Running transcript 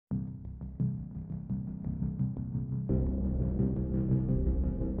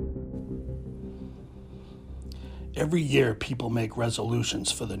Every year, people make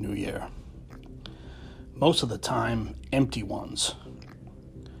resolutions for the new year. Most of the time, empty ones.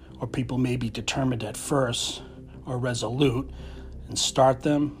 Or people may be determined at first or resolute and start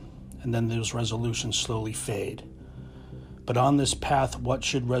them, and then those resolutions slowly fade. But on this path, what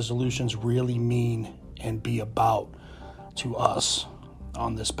should resolutions really mean and be about to us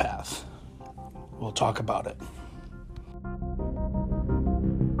on this path? We'll talk about it.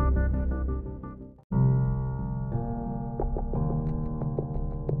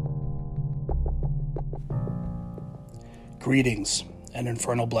 Greetings and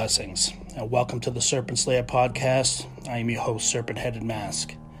infernal blessings, and welcome to the Serpent Slayer podcast. I am your host, Serpent Headed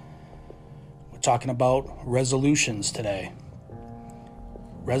Mask. We're talking about resolutions today.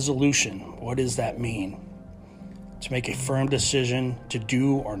 Resolution, what does that mean? To make a firm decision to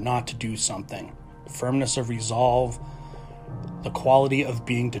do or not to do something. Firmness of resolve, the quality of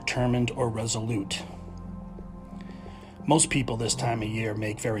being determined or resolute. Most people this time of year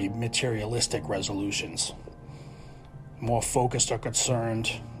make very materialistic resolutions. More focused or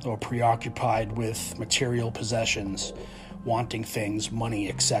concerned or preoccupied with material possessions, wanting things, money,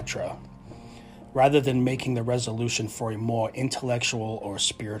 etc., rather than making the resolution for a more intellectual or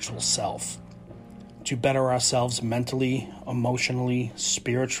spiritual self, to better ourselves mentally, emotionally,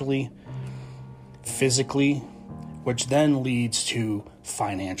 spiritually, physically, which then leads to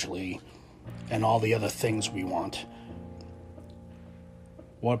financially and all the other things we want.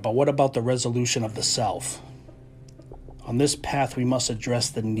 But what about the resolution of the self? On this path, we must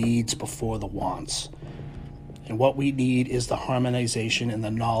address the needs before the wants. And what we need is the harmonization and the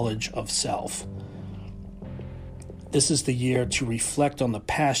knowledge of self. This is the year to reflect on the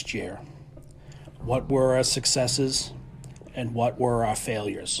past year. What were our successes and what were our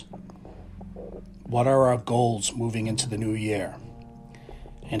failures? What are our goals moving into the new year?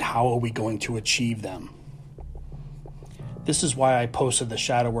 And how are we going to achieve them? This is why I posted the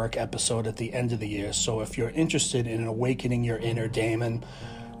Shadow Work episode at the end of the year, so if you're interested in awakening your inner daemon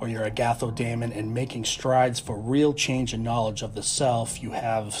or your Agatho daemon and making strides for real change and knowledge of the self, you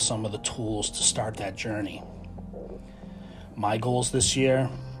have some of the tools to start that journey. My goals this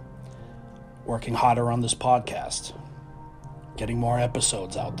year, working harder on this podcast, getting more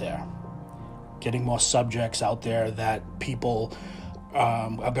episodes out there, getting more subjects out there that people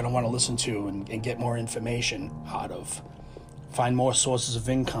are going to want to listen to and get more information out of. Find more sources of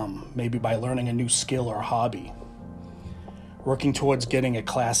income, maybe by learning a new skill or hobby. Working towards getting a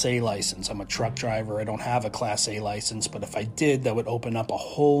Class A license. I'm a truck driver. I don't have a Class A license, but if I did, that would open up a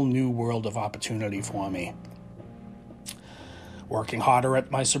whole new world of opportunity for me. Working harder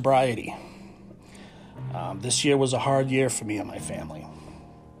at my sobriety. This year was a hard year for me and my family.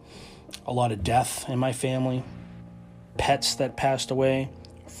 A lot of death in my family. Pets that passed away.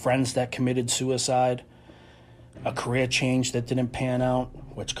 Friends that committed suicide. A career change that didn't pan out,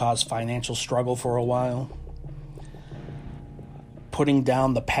 which caused financial struggle for a while. Putting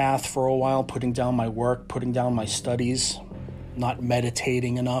down the path for a while, putting down my work, putting down my studies, not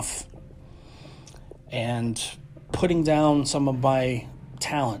meditating enough, and putting down some of my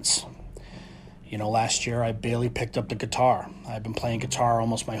talents. Last year I barely picked up the guitar. I've been playing guitar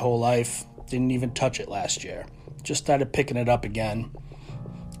almost my whole life. Didn't even touch it last year. Just started picking it up again.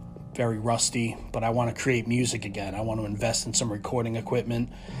 Very rusty, but I want to create music again. I want to invest in some recording equipment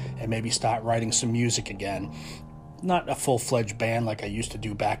and maybe start writing some music again. Not a full-fledged band like I used to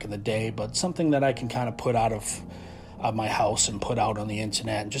do back in the day, but something that I can kind of put out of my house and put out on the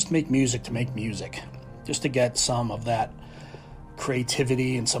internet and just make music to make music. Just to get some of that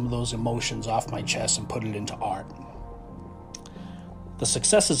creativity and some of those emotions off my chest and put it into art. The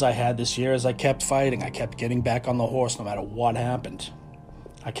successes I had this year is I kept fighting. I kept getting back on the horse no matter what happened.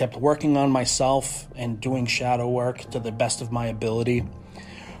 I kept working on myself and doing shadow work to the best of my ability.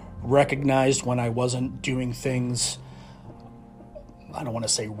 Recognized when I wasn't doing things, I don't want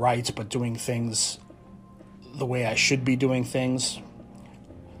to say right, but doing things the way I should be doing things.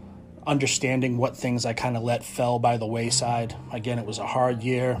 Understanding what things I kind of let fell by the wayside. Again, it was a hard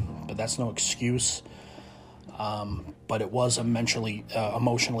year, but that's no excuse. But it was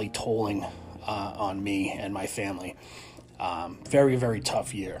emotionally tolling on me and my family. Very, very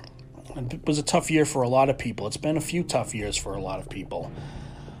tough year. And it was a tough year for a lot of people. It's been a few tough years for a lot of people.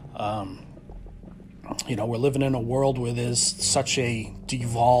 We're living in a world where there's such a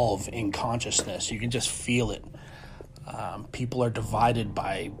devolve in consciousness. You can just feel it. People are divided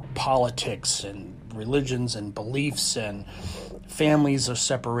by politics and religions and beliefs, and families are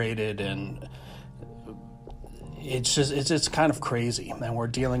separated, and it's kind of crazy. And we're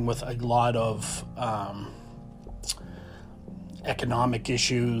dealing with a lot of economic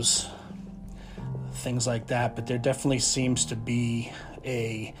issues, things like that. But there definitely seems to be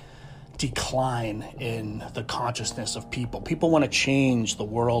a decline in the consciousness of people. People want to change the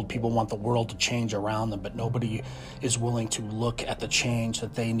world. People want the world to change around them, but nobody is willing to look at the change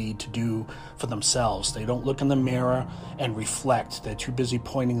that they need to do for themselves. They don't look in the mirror and reflect. They're too busy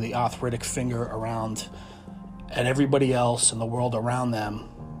pointing the arthritic finger around at everybody else in the world around them,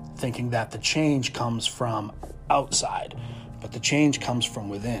 thinking that the change comes from outside, but the change comes from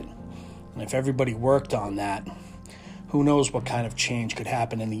within. And if everybody worked on that, who knows what kind of change could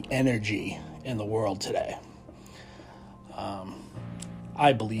happen in the energy in the world today.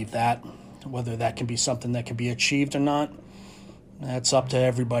 I believe that. Whether that can be something that can be achieved or not, that's up to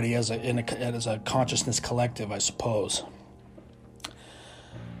everybody as a consciousness collective, I suppose.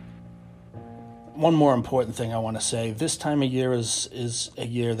 One more important thing I want to say, this time of year is a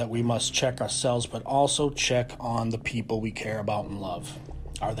year that we must check ourselves, but also check on the people we care about and love.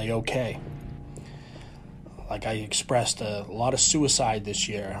 Are they okay? Like I expressed, a lot of suicide this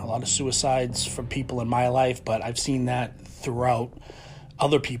year, a lot of suicides from people in my life, but I've seen that throughout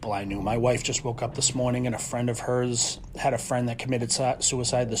other people I knew. My wife just woke up this morning, and a friend of hers had a friend that committed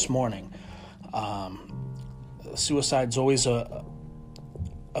suicide this morning. Suicide's always a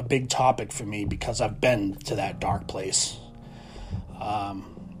big topic for me because I've been to that dark place.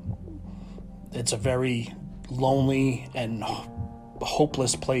 It's a very lonely and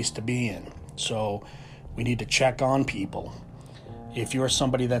hopeless place to be in. So we need to check on people. If you're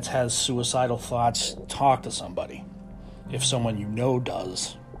somebody that has suicidal thoughts, talk to somebody. If someone you know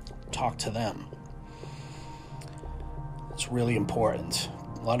does, talk to them. It's really important.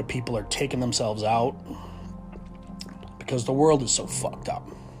 A lot of people are taking themselves out because the world is so fucked up.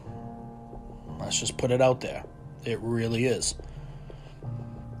 Let's just put it out there. It really is.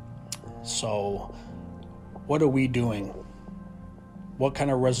 So, what are we doing? What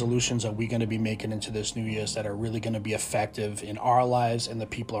kind of resolutions are we going to be making into this New Year's that are really going to be effective in our lives and the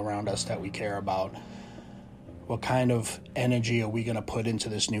people around us that we care about? What kind of energy are we going to put into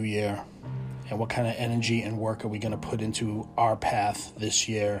this new year? And what kind of energy and work are we going to put into our path this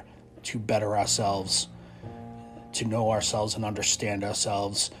year to better ourselves, to know ourselves and understand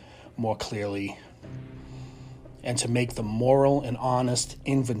ourselves more clearly, and to make the moral and honest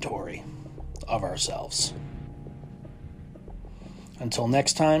inventory of ourselves? Until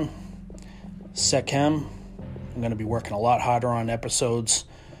next time, Sekhem. I'm going to be working a lot harder on episodes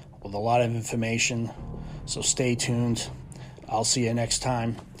with a lot of information, so stay tuned. I'll see you next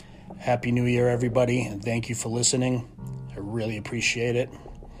time. Happy New Year, everybody, and thank you for listening. I really appreciate it,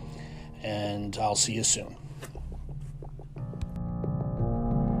 and I'll see you soon.